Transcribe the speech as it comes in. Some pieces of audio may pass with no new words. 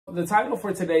The title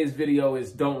for today's video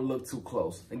is Don't Look Too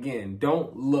Close. Again,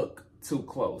 don't look too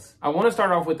close. I want to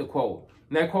start off with the quote.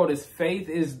 And that quote is, "Faith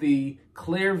is the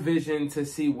clear vision to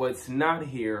see what's not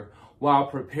here while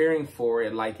preparing for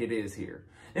it like it is here."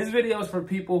 This video is for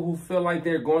people who feel like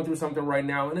they're going through something right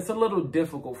now and it's a little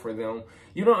difficult for them.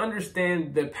 You don't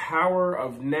understand the power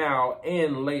of now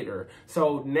and later.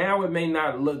 So now it may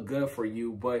not look good for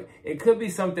you, but it could be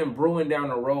something brewing down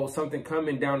the road, something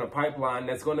coming down the pipeline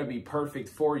that's going to be perfect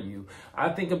for you. I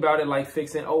think about it like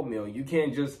fixing oatmeal. You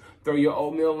can't just throw your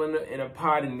oatmeal in a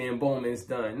pot and then boom, it's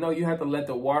done. No, you have to let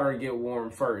the water get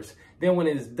warm first. Then when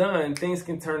it's done, things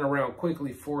can turn around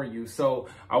quickly for you. So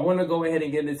I want to go ahead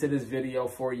and get into this video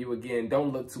for you again.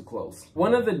 Don't look too close.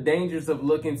 One of the dangers of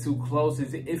looking too close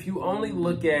is if you only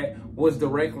look at what's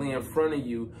directly in front of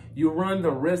you, you run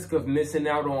the risk of missing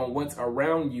out on what's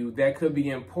around you that could be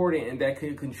important and that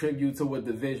could contribute to what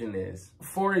the vision is.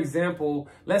 For example,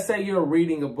 let's say you're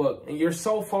reading a book and you're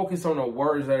so focused on the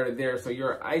words that are there. So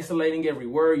you're isolating every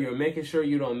word. You're making sure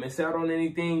you don't miss out on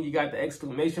anything. You got the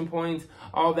exclamation points,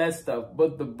 all that stuff.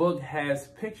 But the book has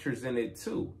pictures in it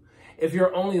too. If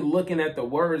you're only looking at the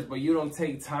words, but you don't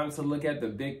take time to look at the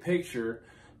big picture,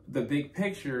 the big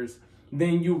pictures,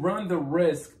 then you run the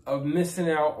risk of missing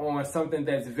out on something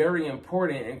that's very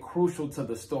important and crucial to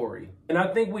the story. And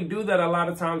I think we do that a lot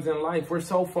of times in life. We're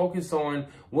so focused on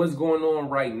what's going on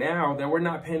right now that we're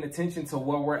not paying attention to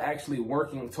what we're actually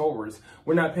working towards.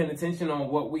 We're not paying attention on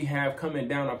what we have coming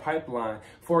down a pipeline.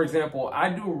 For example,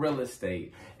 I do real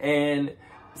estate, and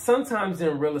sometimes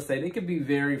in real estate, it can be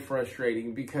very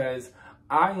frustrating because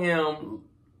I am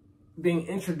being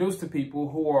introduced to people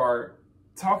who are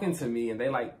talking to me and they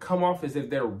like come off as if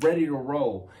they're ready to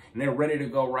roll and they're ready to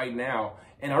go right now.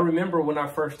 And I remember when I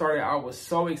first started, I was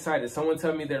so excited. Someone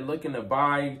tell me they're looking to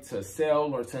buy, to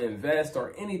sell, or to invest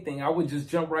or anything. I would just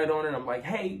jump right on it. I'm like,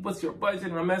 hey, what's your budget?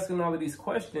 And I'm asking all of these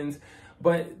questions.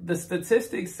 But the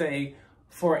statistics say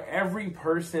for every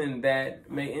person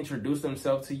that may introduce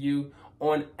themselves to you,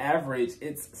 on average,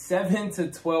 it's 7 to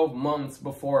 12 months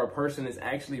before a person is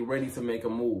actually ready to make a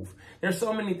move. There's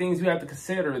so many things you have to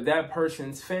consider. That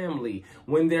person's family,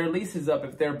 when their lease is up,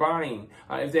 if they're buying,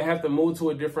 if they have to move to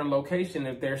a different location,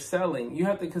 if they're selling. You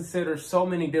have to consider so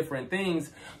many different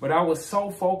things. But I was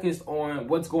so focused on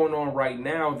what's going on right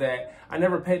now that I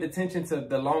never paid attention to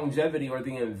the longevity or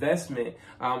the investment.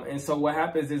 And so what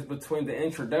happens is between the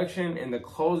introduction and the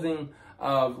closing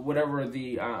of whatever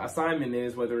the assignment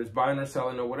is, whether it's buying or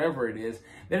selling or whatever it is,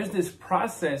 there's this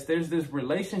process, there's this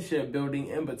relationship building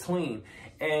in between.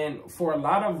 And for a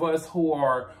lot of us who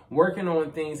are working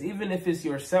on things, even if it's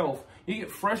yourself, you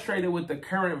get frustrated with the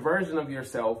current version of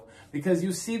yourself because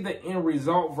you see the end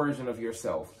result version of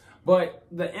yourself. But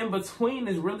the in-between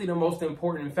is really the most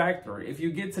important factor. If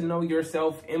you get to know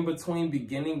yourself in between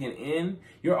beginning and end,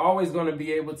 you're always going to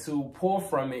be able to pull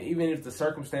from it, even if the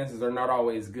circumstances are not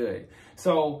always good.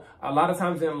 So a lot of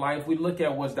times in life, we look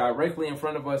at what's directly in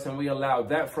front of us and we allow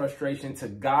that frustration to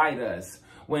guide us.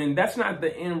 When that's not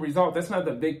the end result, that's not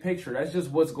the big picture. That's just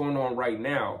what's going on right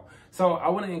now. So I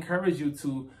want to encourage you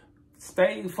to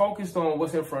stay focused on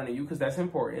what's in front of you because that's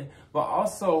important, but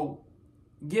also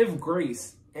give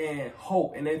grace and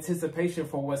hope and anticipation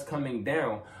for what's coming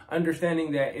down,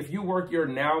 understanding that if you work your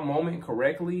now moment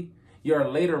correctly, your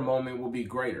later moment will be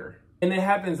greater. And it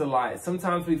happens a lot.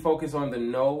 Sometimes we focus on the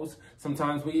no's.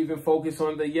 Sometimes we even focus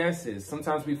on the yeses.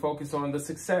 Sometimes we focus on the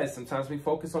success. Sometimes we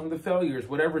focus on the failures,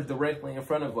 whatever's directly in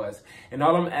front of us. And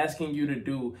all I'm asking you to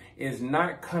do is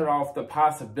not cut off the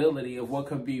possibility of what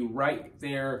could be right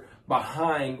there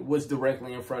behind what's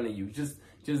directly in front of you.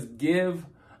 Just give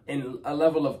a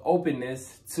level of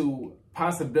openness to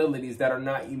possibilities that are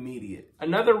not immediate.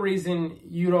 Another reason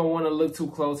you don't want to look too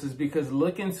close is because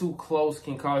looking too close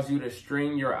can cause you to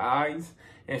strain your eyes,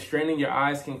 and straining your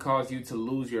eyes can cause you to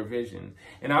lose your vision.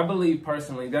 And I believe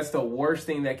personally that's the worst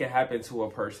thing that can happen to a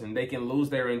person. They can lose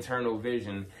their internal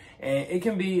vision. And it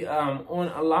can be on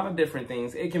a lot of different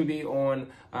things. It can be on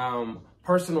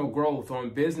personal growth,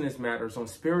 on business matters, on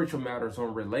spiritual matters,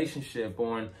 on relationship,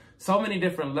 on so many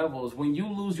different levels. When you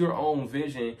lose your own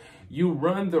vision, you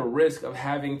run the risk of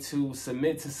having to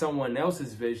submit to someone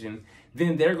else's vision.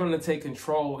 Then they're going to take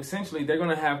control. Essentially, they're going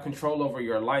to have control over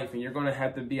your life, and you're going to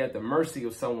have to be at the mercy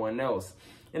of someone else.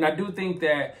 And I do think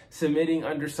that submitting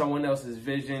under someone else's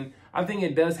vision, I think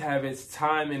it does have its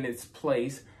time and its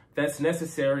place. That's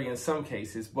necessary in some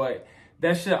cases, but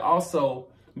that should also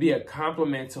be a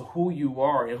compliment to who you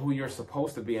are and who you're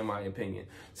supposed to be, in my opinion.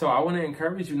 So I want to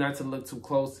encourage you not to look too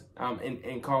close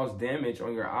and cause damage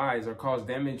on your eyes or cause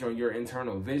damage on your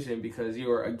internal vision, because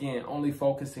you're, again, only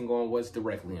focusing on what's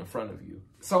directly in front of you.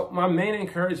 So my main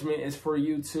encouragement is for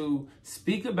you to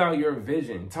speak about your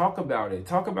vision. Talk about it.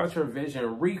 Talk about your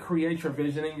vision. Recreate your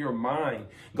vision in your mind.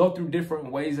 Go through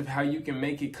different ways of how you can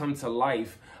make it come to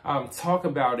life. Talk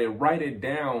about it. Write it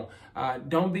down.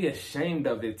 Don't be ashamed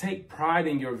of it. Take pride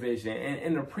in your vision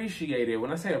and appreciate it.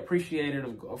 When I say appreciate it,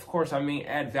 of course, I mean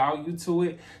add value to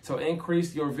it. So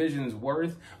increase your vision's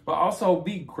worth, but also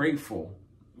be grateful.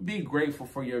 Be grateful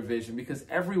for your vision, because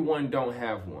everyone don't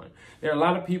have one. There are a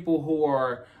lot of people who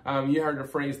are, you heard the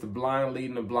phrase, the blind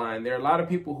leading the blind. There are a lot of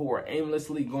people who are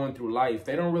aimlessly going through life.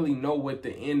 They don't really know what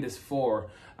the end is for.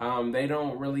 They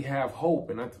don't really have hope.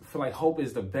 And I feel like hope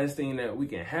is the best thing that we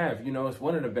can have. You know, it's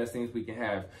one of the best things we can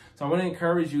have. So I want to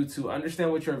encourage you to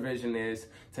understand what your vision is,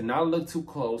 to not look too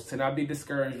close, to not be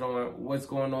discouraged on what's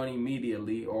going on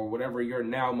immediately or whatever your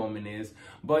now moment is,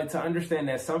 but to understand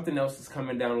that something else is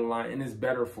coming down the line and is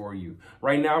better for you.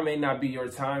 Right now may not be your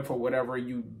time for whatever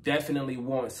you definitely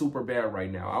want super bad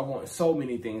right now. I want so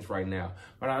many things right now,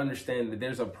 but I understand that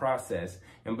there's a process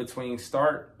in between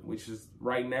start, which is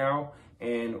right now,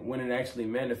 and when it actually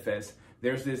manifests.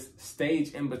 There's this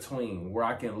stage in between where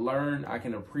I can learn, I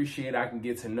can appreciate, I can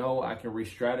get to know, I can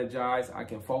re-strategize, I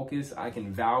can focus, I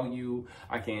can value,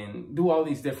 I can do all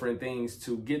these different things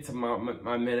to get to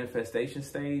my manifestation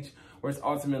stage where it's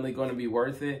ultimately going to be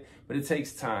worth it, but it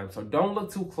takes time. So don't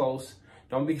look too close.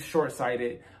 Don't be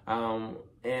short-sighted. And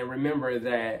remember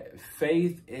that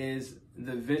faith is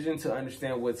the vision to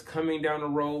understand what's coming down the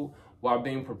road while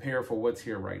being prepared for what's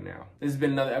here right now. This has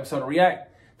been another episode of React.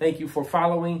 Thank you for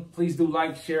following. Please do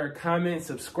like, share, comment,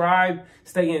 subscribe.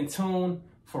 Stay in tune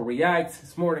for React.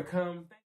 It's more to come.